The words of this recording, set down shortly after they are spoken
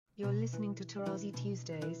You're listening to Tarazi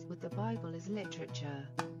Tuesdays with the Bible as Literature.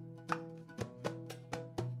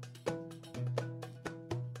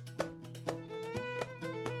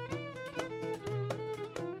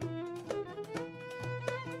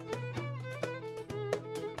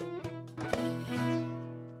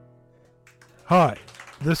 Hi,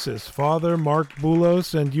 this is Father Mark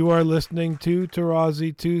Boulos, and you are listening to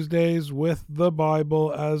Tarazi Tuesdays with the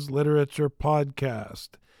Bible as Literature podcast.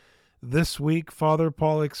 This week, Father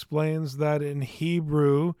Paul explains that in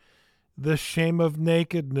Hebrew, the shame of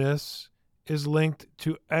nakedness is linked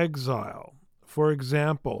to exile. For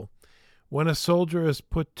example, when a soldier is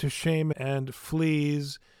put to shame and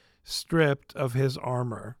flees stripped of his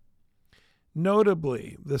armor.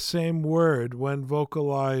 Notably, the same word, when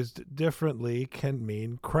vocalized differently, can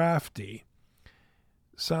mean crafty.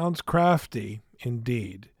 Sounds crafty,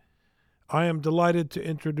 indeed. I am delighted to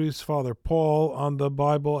introduce Father Paul on the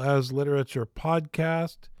Bible as Literature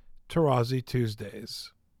podcast, Tarazi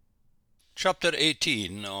Tuesdays. Chapter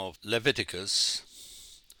 18 of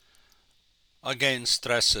Leviticus again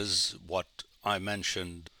stresses what I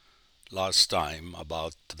mentioned last time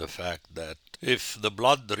about the fact that if the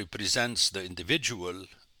blood represents the individual,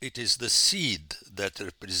 it is the seed that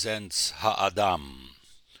represents Ha'adam,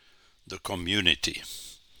 the community,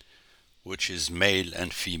 which is male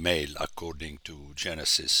and female according to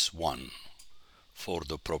Genesis 1, for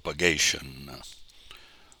the propagation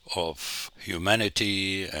of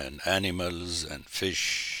humanity and animals and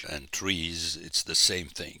fish and trees. It's the same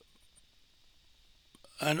thing.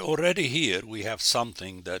 And already here we have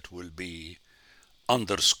something that will be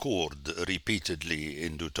underscored repeatedly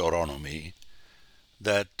in Deuteronomy,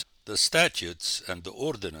 that the statutes and the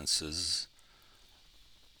ordinances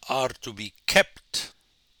are to be kept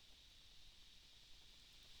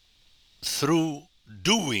through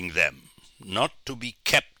doing them, not to be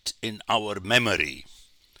kept in our memory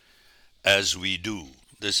as we do.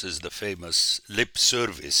 This is the famous lip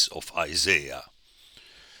service of Isaiah.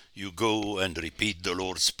 You go and repeat the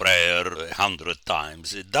Lord's Prayer 100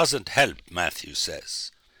 times. It doesn't help, Matthew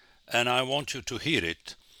says. And I want you to hear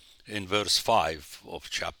it in verse 5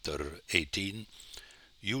 of chapter 18.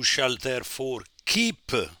 You shall therefore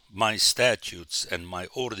keep my statutes and my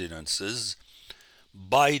ordinances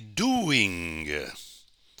by doing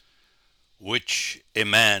which a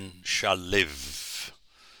man shall live.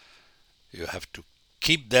 You have to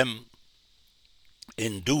keep them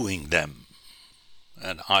in doing them.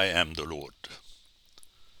 And I am the Lord.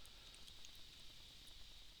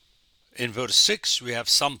 In verse 6 we have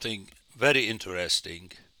something very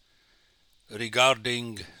interesting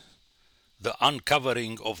regarding the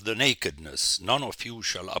uncovering of the nakedness. None of you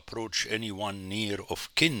shall approach anyone near of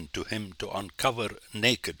kin to him to uncover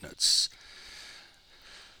nakedness.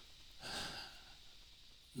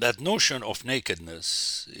 That notion of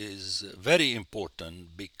nakedness is very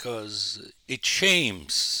important because it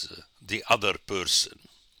shames the other person,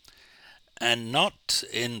 and not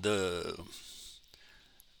in the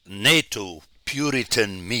NATO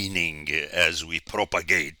Puritan meaning as we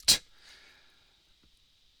propagate,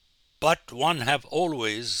 but one have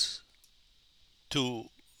always to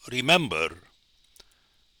remember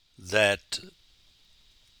that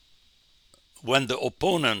when the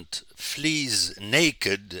opponent flees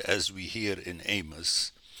naked, as we hear in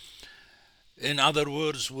Amos, in other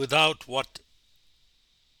words, without what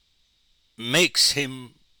makes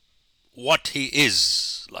him what he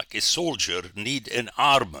is, like a soldier need an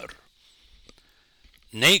armor.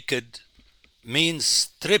 Naked means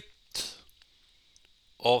stripped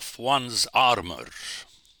of one's armor.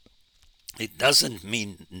 It doesn't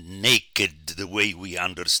mean naked the way we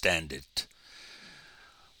understand it.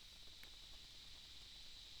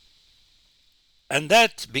 And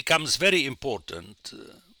that becomes very important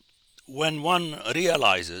when one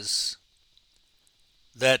realizes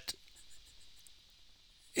that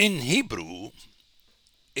in Hebrew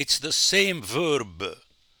it's the same verb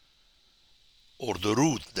or the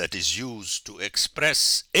root that is used to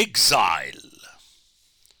express exile.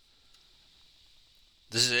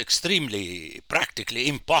 This is extremely practically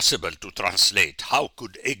impossible to translate. How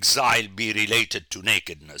could exile be related to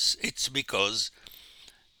nakedness? It's because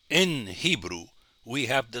in Hebrew we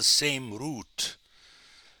have the same root,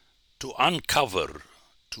 to uncover,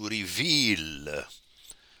 to reveal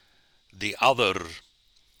the other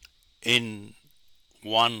in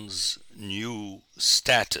one's new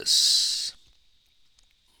status.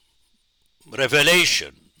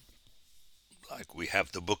 Revelation, like we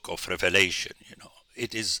have the book of Revelation,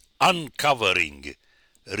 it is uncovering,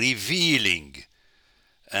 revealing,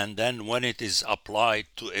 and then when it is applied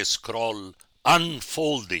to a scroll,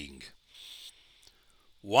 unfolding.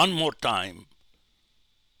 One more time,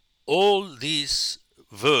 all these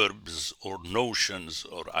verbs or notions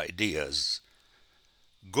or ideas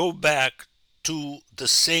go back to the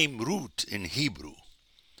same root in Hebrew.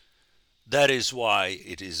 That is why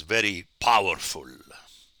it is very powerful,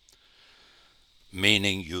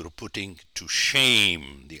 meaning you're putting to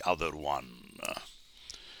shame the other one.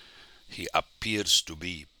 He appears to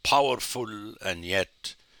be powerful, and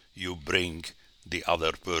yet you bring the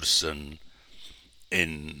other person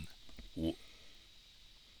in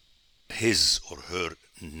his or her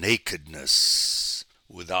nakedness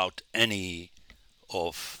without any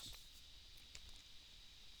of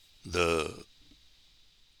the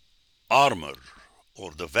armor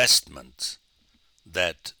or the vestment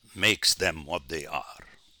that makes them what they are.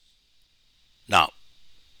 Now,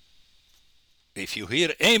 if you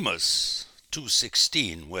hear Amos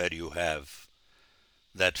 2:16, where you have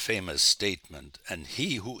that famous statement, and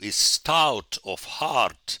he who is stout of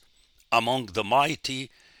heart among the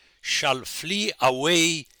mighty shall flee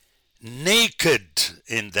away naked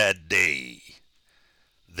in that day.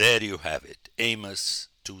 There you have it, Amos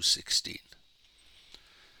 2:16.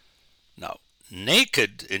 Now,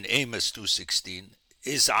 naked in Amos 2:16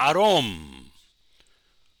 is arom,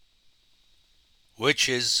 which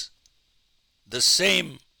is the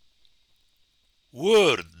same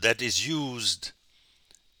word that is used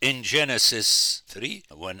in Genesis 3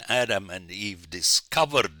 when Adam and Eve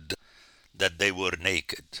discovered that they were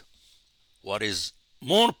naked. What is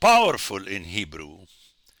more powerful in Hebrew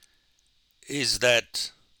is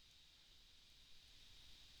that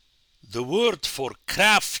the word for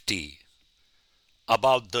crafty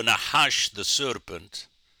about the Nahash, the serpent,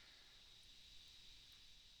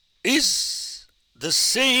 is the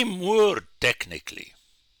same word technically.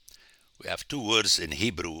 We have two words in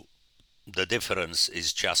Hebrew. The difference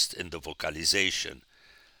is just in the vocalization.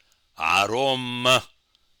 Arom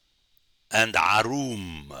and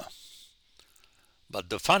arum. But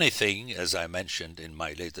the funny thing, as I mentioned in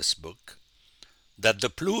my latest book, that the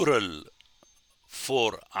plural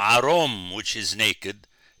for arom, which is naked,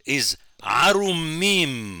 is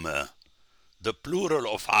arumim. The plural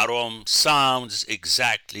of arom sounds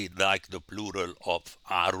exactly like the plural of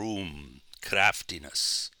arum,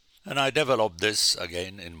 craftiness. And I developed this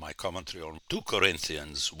again in my commentary on 2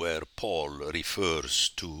 Corinthians, where Paul refers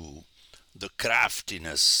to the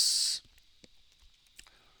craftiness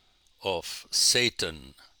of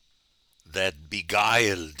Satan that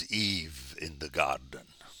beguiled Eve in the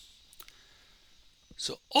garden.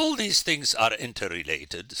 So all these things are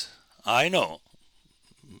interrelated. I know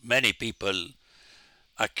many people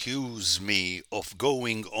accuse me of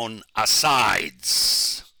going on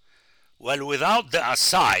asides. Well, without the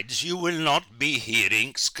asides, you will not be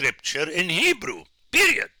hearing scripture in Hebrew,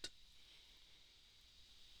 period.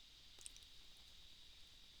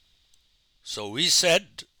 So we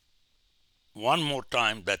said one more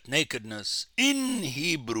time that nakedness in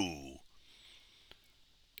Hebrew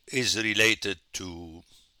is related to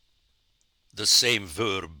the same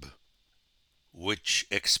verb which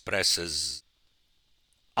expresses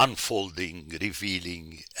unfolding,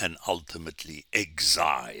 revealing, and ultimately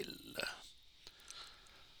exile.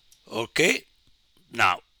 Okay?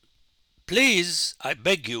 Now, please, I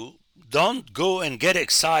beg you, don't go and get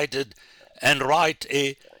excited and write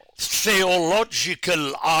a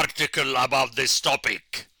theological article about this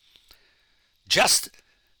topic. Just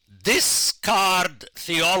discard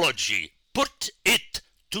theology. Put it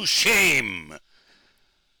to shame.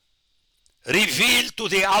 Reveal to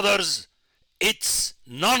the others it's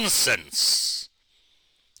nonsense.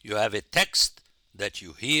 You have a text that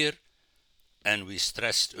you hear, and we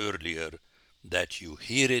stressed earlier that you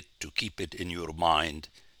hear it to keep it in your mind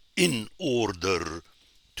in order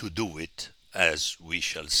to do it, as we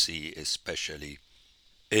shall see especially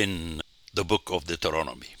in the book of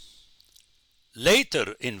Deuteronomy.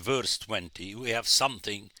 Later in verse 20, we have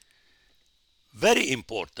something very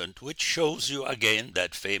important, which shows you again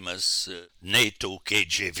that famous NATO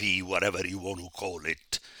KJV, whatever you want to call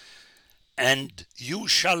it. And you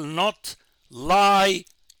shall not lie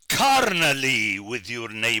carnally with your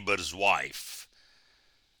neighbor's wife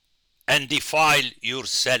and defile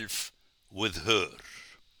yourself with her.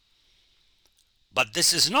 But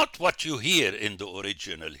this is not what you hear in the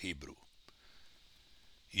original Hebrew.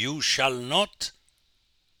 You shall not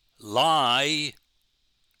lie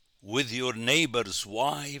with your neighbor's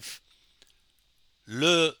wife,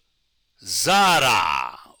 le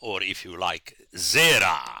zara, or if you like,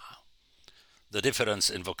 zera. The difference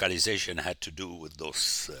in vocalization had to do with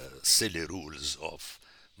those silly rules of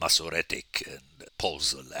Masoretic and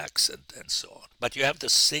Posel accent and so on. But you have the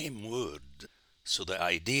same word. So the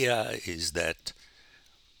idea is that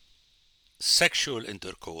sexual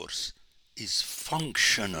intercourse is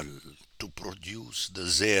functional to produce the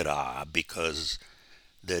zera because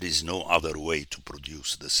there is no other way to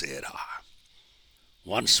produce the zera.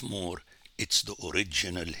 Once more, it's the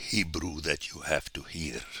original Hebrew that you have to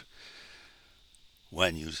hear.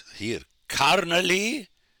 When you hear carnally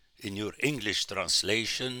in your English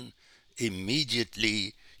translation,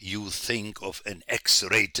 immediately you think of an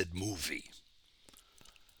X-rated movie.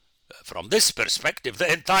 From this perspective,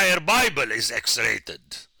 the entire Bible is X-rated.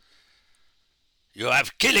 You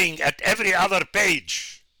have killing at every other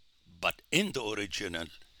page. But in the original,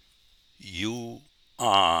 you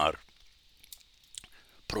are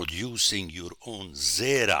producing your own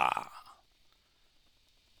zera.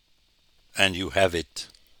 And you have it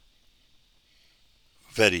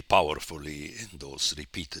very powerfully in those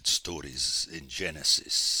repeated stories in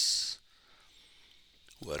Genesis,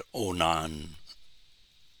 where Onan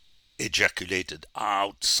ejaculated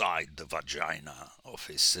outside the vagina of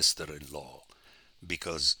his sister-in-law,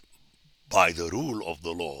 because by the rule of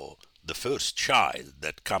the law, the first child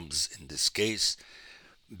that comes in this case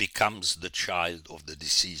becomes the child of the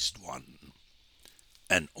deceased one.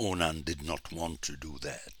 And Onan did not want to do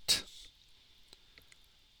that.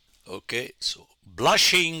 Okay, so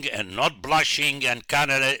blushing and not blushing and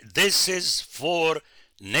Canada, this is for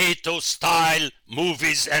NATO-style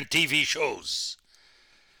movies and TV shows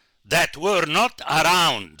that were not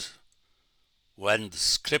around when the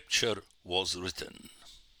scripture was written.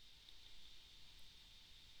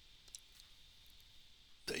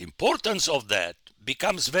 The importance of that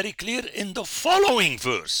becomes very clear in the following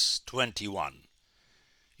verse 21.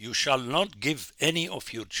 You shall not give any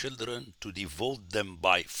of your children to devote them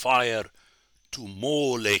by fire to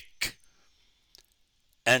Molech,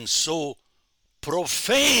 and so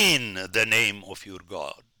profane the name of your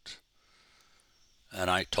God. And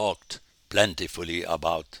I talked plentifully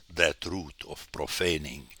about that root of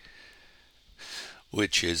profaning,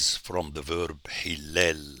 which is from the verb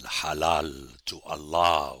hillel, halal, to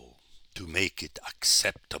allow, to make it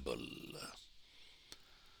acceptable.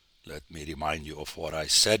 Let me remind you of what I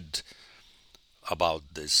said about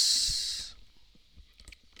this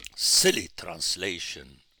silly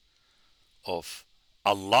translation of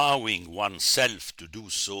allowing oneself to do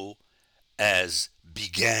so as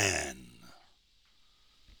began,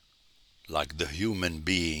 like the human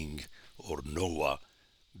being or Noah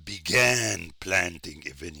began planting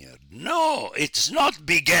a vineyard. No, it's not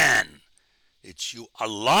began. It's you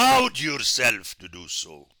allowed yourself to do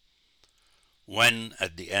so. When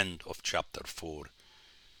at the end of chapter 4,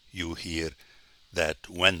 you hear that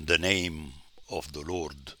when the name of the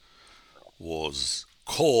Lord was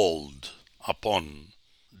called upon,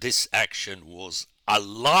 this action was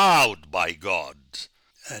allowed by God.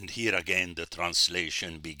 And here again the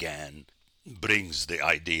translation began, brings the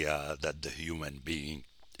idea that the human being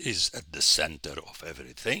is at the center of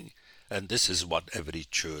everything. And this is what every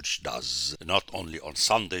church does, not only on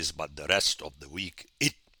Sundays, but the rest of the week.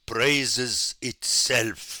 It praises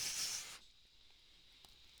itself.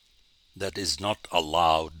 That is not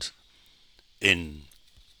allowed in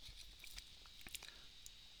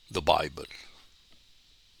the Bible,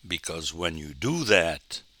 because when you do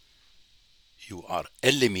that, you are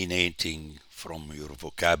eliminating from your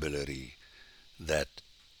vocabulary that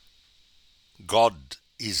God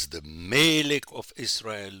is the Melech of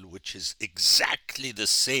Israel, which is exactly the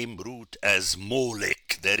same root as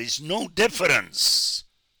Molech. There is no difference.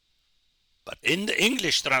 But in the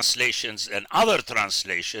English translations and other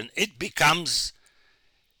translations, it becomes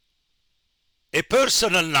a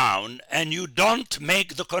personal noun, and you don't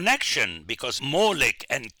make the connection, because Molech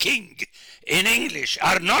and king in English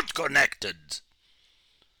are not connected.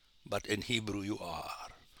 But in Hebrew you are.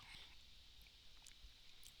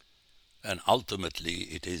 And ultimately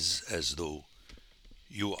it is as though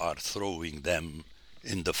you are throwing them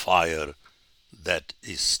in the fire that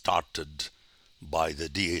is started by the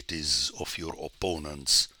deities of your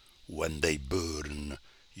opponents when they burn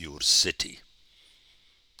your city.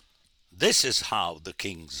 This is how the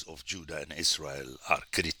kings of Judah and Israel are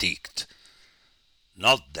critiqued.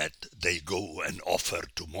 Not that they go and offer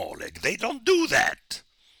to Molech. They don't do that.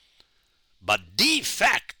 But de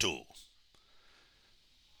facto,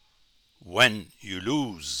 when you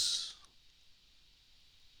lose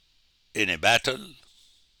in a battle,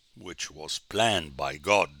 which was planned by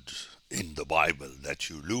God in the Bible, that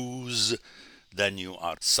you lose, then you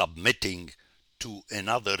are submitting to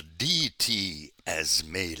another deity as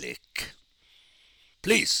Melech.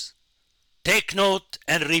 Please take note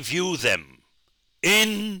and review them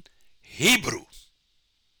in Hebrew.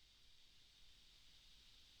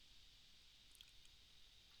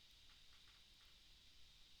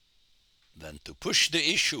 Then to push the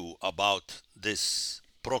issue about this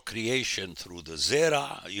procreation through the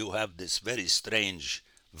zera, you have this very strange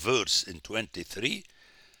verse in 23,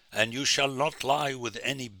 and you shall not lie with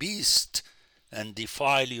any beast and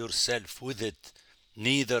defile yourself with it,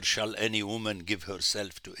 neither shall any woman give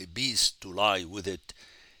herself to a beast to lie with it.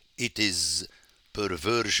 It is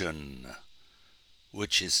perversion,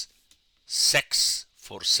 which is sex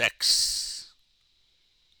for sex.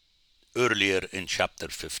 Earlier in chapter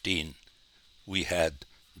 15, we had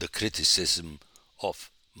the criticism of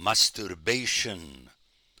masturbation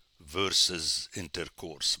versus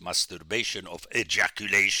intercourse. Masturbation of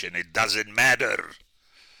ejaculation, it doesn't matter.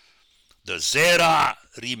 The zera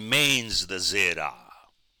remains the zera.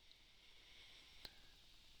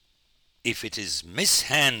 If it is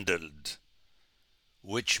mishandled,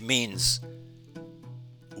 which means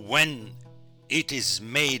when it is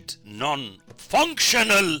made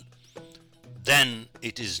non-functional, then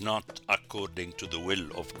it is not according to the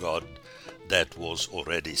will of God that was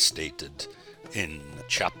already stated in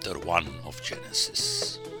chapter 1 of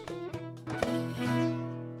Genesis.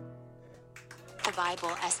 The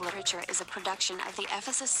Bible as Literature is a production of the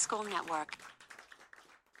Ephesus School Network.